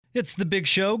It's the big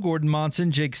show. Gordon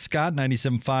Monson, Jake Scott, 97.5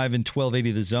 and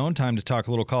 1280 The Zone. Time to talk a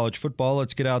little college football.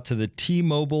 Let's get out to the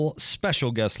T-Mobile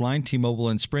special guest line. T-Mobile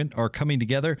and Sprint are coming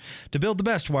together to build the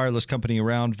best wireless company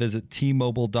around. Visit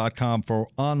T-Mobile.com for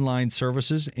online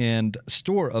services and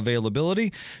store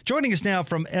availability. Joining us now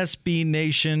from SB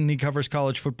Nation, he covers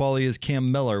college football. He is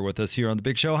Cam Mellor with us here on the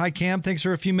big show. Hi, Cam. Thanks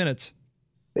for a few minutes.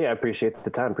 Yeah, I appreciate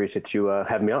the time. Appreciate you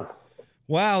having me on.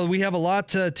 Wow, we have a lot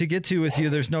to get to with you.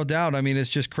 There's no doubt. I mean, it's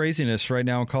just craziness right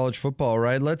now in college football,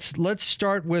 right? Let's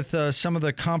start with some of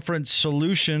the conference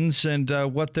solutions and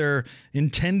what they're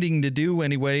intending to do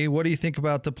anyway. What do you think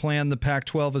about the plan the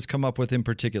Pac-12 has come up with in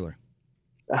particular?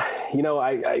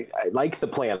 I like the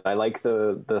plan. I like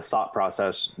the thought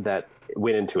process that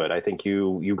went into it. I think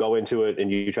you go into it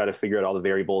and you try to figure out all the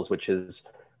variables, which is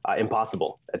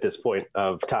impossible at this point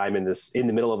of time in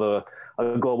the middle of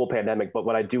a global pandemic. But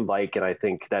what I do like, and I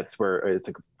think that's where it's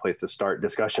a good place to start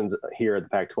discussions here at the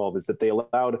Pac-12, is that they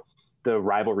allowed the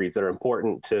rivalries that are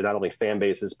important to not only fan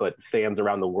bases, but fans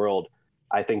around the world.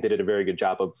 I think they did a very good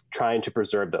job of trying to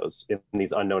preserve those in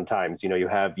these unknown times. You know, you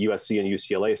have USC and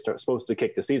UCLA supposed to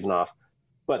kick the season off,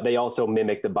 but they also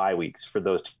mimic the bye weeks for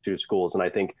those two schools. And I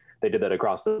think they did that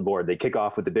across the board. They kick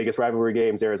off with the biggest rivalry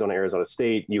games, Arizona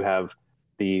State. You have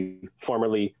the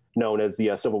formerly known as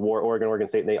the Civil War, Oregon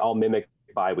State, and they all mimic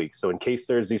bye weeks. So in case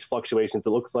there's these fluctuations,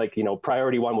 it looks like,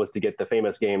 priority one was to get the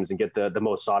famous games and get the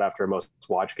most sought after, most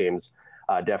watched games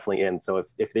definitely in. So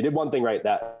if they did one thing right,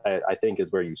 that I think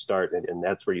is where you start. And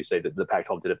that's where you say that the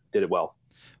Pac-12 did it well.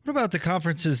 What about the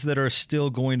conferences that are still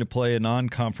going to play a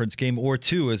non-conference game or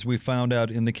two, as we found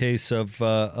out in the case of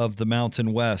the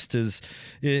Mountain West?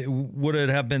 Would it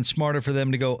have been smarter for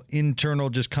them to go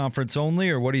internal, just conference only,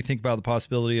 or what do you think about the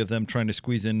possibility of them trying to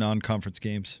squeeze in non-conference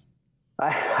games?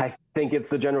 I think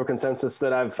it's the general consensus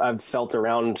that I've felt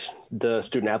around the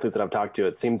student athletes that I've talked to.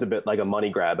 It seems a bit like a money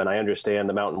grab, and I understand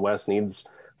the Mountain West needs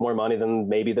more money than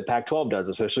maybe the Pac-12 does,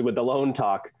 especially with the loan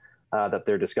talk that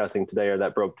they're discussing today, or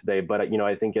that broke today. But,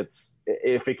 I think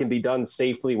if it can be done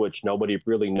safely, which nobody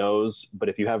really knows, but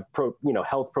if you have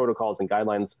health protocols and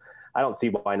guidelines, I don't see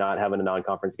why not having a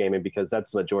non-conference game in, because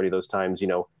that's the majority of those times,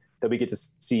 that we get to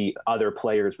see other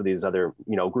players for these other,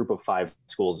 group of five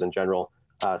schools in general.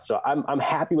 So I'm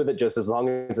happy with it, just as long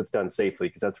as it's done safely,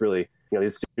 because that's really,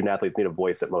 these student athletes need a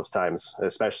voice at most times,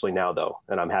 especially now though.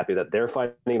 And I'm happy that they're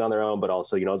fighting it on their own, but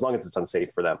also, as long as it's done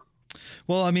safe for them.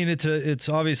 Well, I mean, it's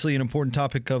obviously an important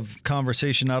topic of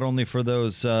conversation, not only for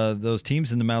those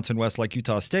teams in the Mountain West like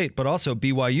Utah State, but also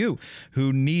BYU,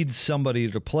 who needs somebody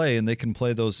to play, and they can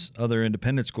play those other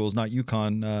independent schools, not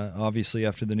UConn, obviously,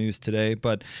 after the news today.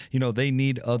 But, they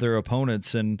need other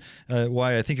opponents, and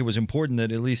why I think it was important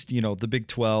that at least, the Big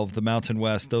 12, the Mountain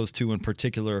West, those two in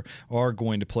particular, are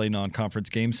going to play non-conference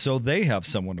games, so they have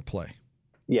someone to play.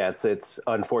 Yeah, it's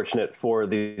unfortunate for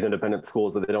these independent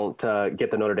schools that they don't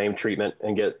get the Notre Dame treatment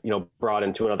and get brought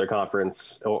into another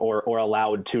conference or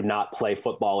allowed to not play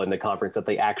football in the conference that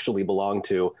they actually belong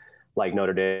to, like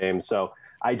Notre Dame. So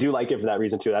I do like it for that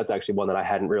reason too. That's actually one that I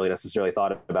hadn't really necessarily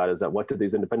thought about, is that what did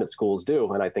these independent schools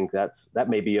do? And I think that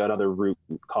may be another root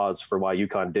cause for why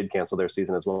UConn did cancel their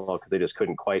season as well, because they just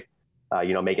couldn't quite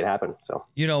make it happen. So,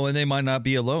 and they might not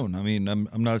be alone. I mean, I'm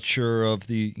not sure of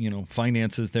the,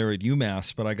 finances there at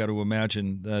UMass, but I got to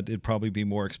imagine that it'd probably be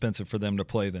more expensive for them to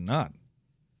play than not.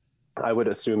 I would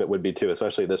assume it would be too,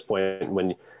 especially at this point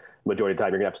when majority of the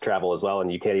time you're gonna have to travel as well,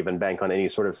 and you can't even bank on any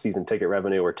sort of season ticket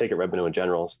revenue or ticket revenue in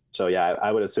general. So yeah,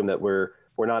 I would assume that we're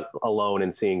not alone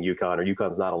in seeing UConn, or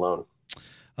UConn's not alone.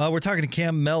 We're talking to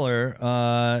Cam Mellor,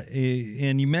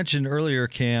 and you mentioned earlier,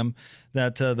 Cam,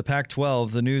 that the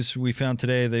Pac-12, the news we found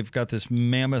today, they've got this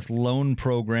mammoth loan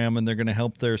program, and they're going to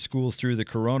help their schools through the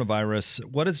coronavirus.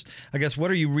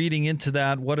 What are you reading into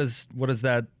that? What does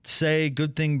that say?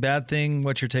 Good thing, bad thing?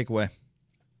 What's your takeaway?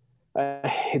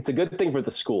 It's a good thing for the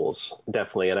schools,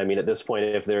 definitely. And I mean, at this point,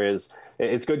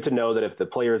 it's good to know that if the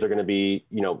players are going to be,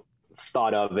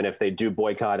 thought of, and if they do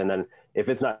boycott, and then if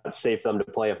it's not safe for them to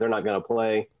play, if they're not going to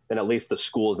play, then at least the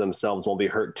schools themselves won't be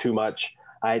hurt too much.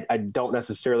 I don't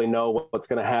necessarily know what's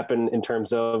going to happen in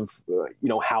terms of,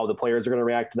 how the players are going to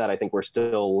react to that. I think we're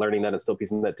still learning that and still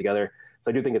piecing that together.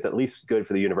 So I do think it's at least good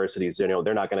for the universities.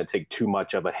 They're not going to take too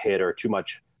much of a hit, or too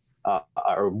much,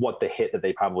 or what the hit that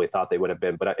they probably thought they would have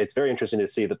been. But it's very interesting to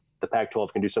see that the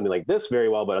Pac-12 can do something like this very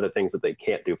well, but other things that they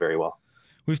can't do very well.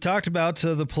 We've talked about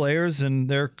the players and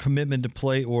their commitment to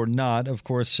play or not. Of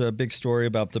course, a big story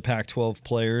about the Pac-12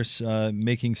 players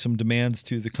making some demands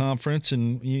to the conference.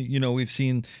 And,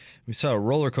 we saw a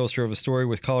roller coaster of a story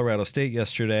with Colorado State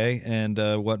yesterday, and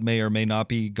what may or may not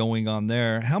be going on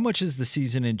there. How much is the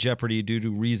season in jeopardy due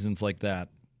to reasons like that?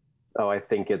 Oh, I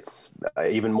think it's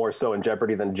even more so in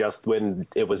jeopardy than just when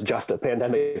it was just a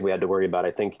pandemic we had to worry about.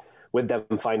 I think with them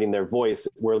finding their voice,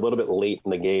 we're a little bit late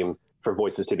in the game for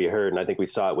voices to be heard. And I think we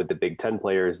saw it with the Big Ten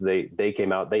players. They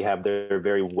came out, they have their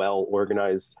very well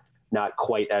organized, not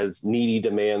quite as needy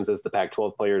demands as the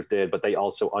Pac-12 players did, but they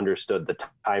also understood the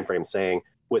time frame, saying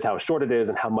with how short it is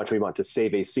and how much we want to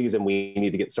save a season, we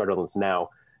need to get started on this now.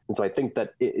 And so I think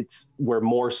that we're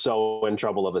more so in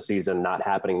trouble of a season not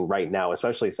happening right now,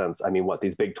 especially since,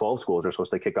 these Big 12 schools are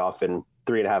supposed to kick off in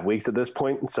 3.5 weeks at this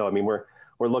point. And so,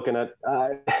 we're looking at,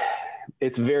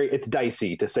 it's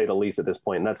dicey to say the least at this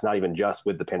point. And that's not even just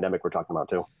with the pandemic we're talking about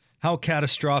too. How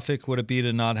catastrophic would it be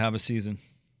to not have a season?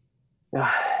 I've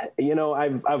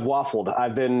waffled.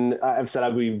 I've said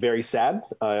I'd be very sad.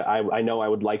 I know I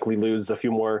would likely lose a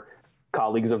few more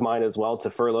colleagues of mine as well to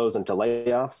furloughs and to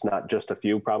layoffs, not just a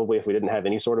few, probably, if we didn't have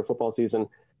any sort of football season.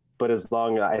 But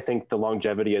I think the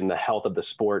longevity and the health of the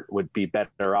sport would be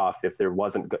better off if there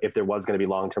was going to be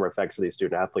long-term effects for these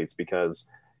student athletes, because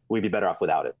we'd be better off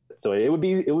without it. So it would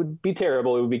be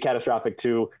terrible. It would be catastrophic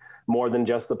to more than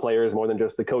just the players, more than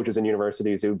just the coaches in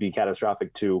universities. It would be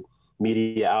catastrophic to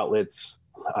media outlets.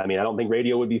 I don't think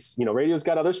radio would be, radio's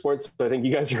got other sports, so I think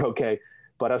you guys are okay.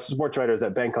 But us sports writers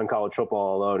that bank on college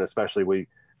football alone, especially, we'd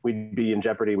be in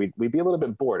jeopardy. We'd be a little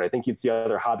bit bored. I think you'd see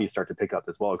other hobbies start to pick up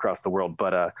as well across the world.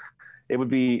 But it would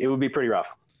be pretty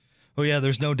rough. Oh yeah,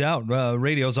 there's no doubt.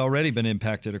 Radio's already been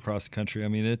impacted across the country.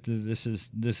 This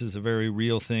is a very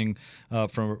real thing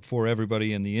for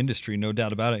everybody in the industry, no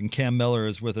doubt about it. And Cam Mellor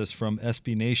is with us from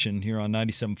SB Nation here on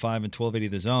 97.5 and 1280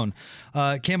 The Zone.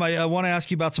 Cam, I want to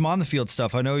ask you about some on-the-field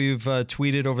stuff. I know you've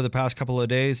tweeted over the past couple of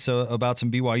days about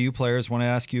some BYU players. I want to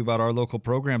ask you about our local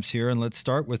programs here, and let's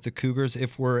start with the Cougars.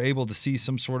 If we're able to see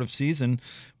some sort of season,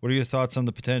 what are your thoughts on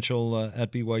the potential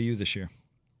at BYU this year?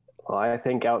 Well, I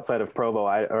think outside of Provo,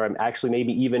 or actually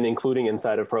maybe even including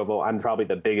inside of Provo, I'm probably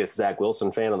the biggest Zach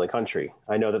Wilson fan in the country.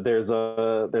 I know that there's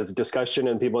a discussion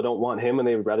and people don't want him and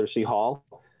they would rather see Hall.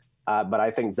 But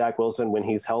I think Zach Wilson, when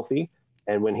he's healthy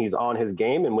and when he's on his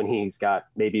game and when he's got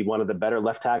maybe one of the better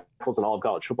left tackles in all of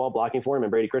college football blocking for him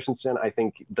and Brady Christensen, I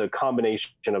think the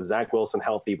combination of Zach Wilson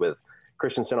healthy with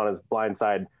Christensen on his blind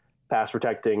side, pass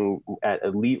protecting at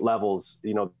elite levels,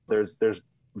 there's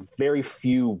very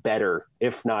few better,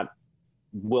 if not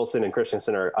Wilson and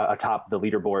Christensen are atop the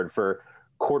leaderboard for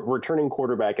returning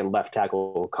quarterback and left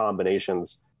tackle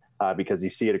combinations, because you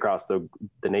see it across the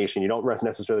nation. You don't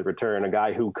necessarily return a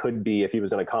guy who could be, if he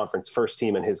was in a conference, first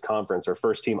team in his conference or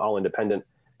first team all independent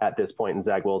at this point in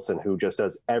Zach Wilson, who just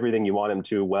does everything you want him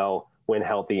to well when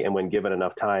healthy and when given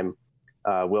enough time.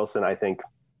 Wilson, I think,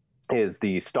 is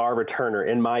the star returner,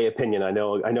 in my opinion. I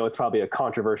know it's probably a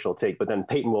controversial take, but then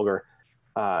Peyton Wilger,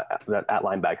 at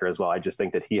linebacker as well. I just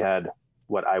think that he had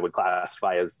what I would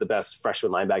classify as the best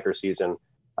freshman linebacker season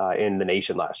in the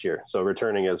nation last year. So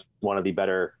returning as one of the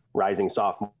better rising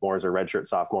sophomores or redshirt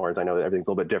sophomores. I know that everything's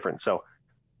a little bit different. So,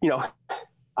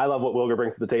 I love what Wilger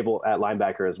brings to the table at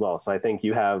linebacker as well. So I think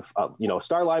you have,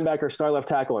 star linebacker, star left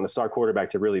tackle, and a star quarterback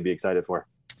to really be excited for.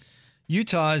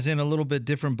 Utah is in a little bit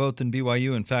different boat than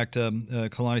BYU. In fact,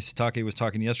 Kalani Sitake was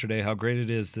talking yesterday how great it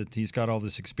is that he's got all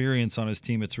this experience on his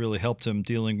team. It's really helped him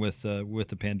dealing with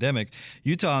the pandemic.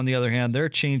 Utah, on the other hand, they're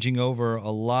changing over a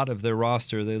lot of their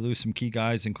roster. They lose some key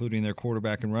guys, including their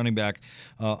quarterback and running back,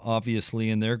 obviously,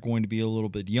 and they're going to be a little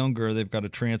bit younger. They've got a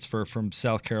transfer from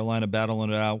South Carolina battling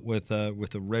it out with a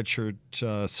redshirt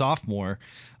sophomore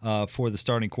for the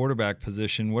starting quarterback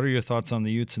position. What are your thoughts on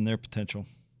the Utes and their potential?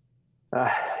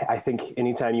 I think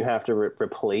anytime you have to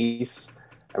replace,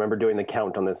 I remember doing the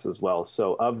count on this as well.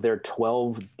 So of their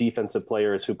 12 defensive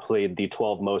players who played the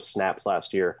 12 most snaps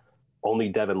last year, only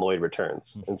Devin Lloyd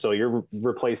returns. And so you're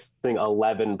replacing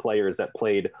 11 players that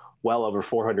played well over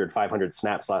 400, 500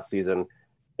 snaps last season.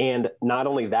 And not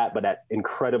only that, but at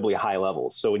incredibly high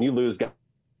levels. So when you lose guys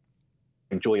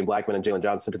like Julian Blackmon and Jalen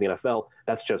Johnson to the NFL,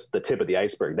 that's just the tip of the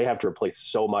iceberg. They have to replace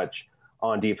so much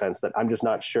on defense that I'm just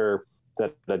not sure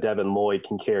that Devin Lloyd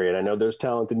can carry it. I know there's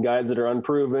talented guys that are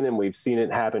unproven, and we've seen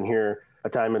it happen here a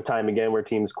time and time again where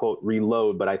teams, quote,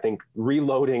 reload. But I think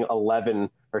reloading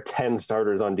 11 or 10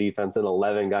 starters on defense and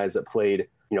 11 guys that played,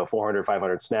 400,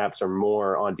 500 snaps or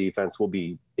more on defense will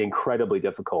be incredibly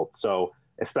difficult. So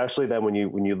especially then when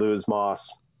you lose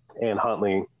Moss and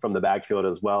Huntley from the backfield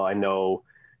as well. I know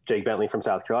Jake Bentley from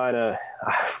South Carolina,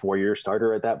 4-year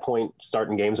starter at that point,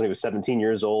 starting games when he was 17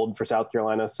 years old for South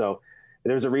Carolina. So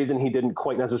there's a reason he didn't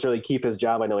quite necessarily keep his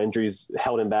job. I know injuries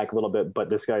held him back a little bit, but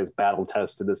this guy's battle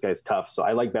tested. This guy's tough. So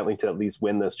I like Bentley to at least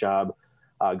win this job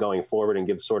going forward and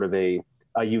give sort of a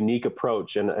a unique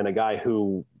approach and a guy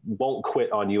who won't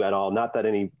quit on you at all. Not that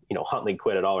any, Huntley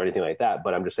quit at all or anything like that,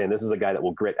 but I'm just saying this is a guy that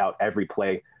will grit out every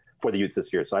play for the Utes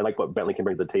this year. So I like what Bentley can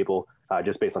bring to the table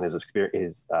just based on his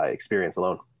experience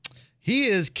alone. He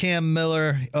is Cam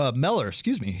Mellor,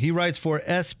 excuse me. He writes for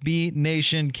SB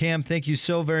Nation. Cam, thank you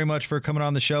so very much for coming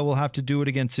on the show. We'll have to do it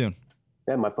again soon.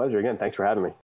 Yeah, my pleasure. Again, thanks for having me.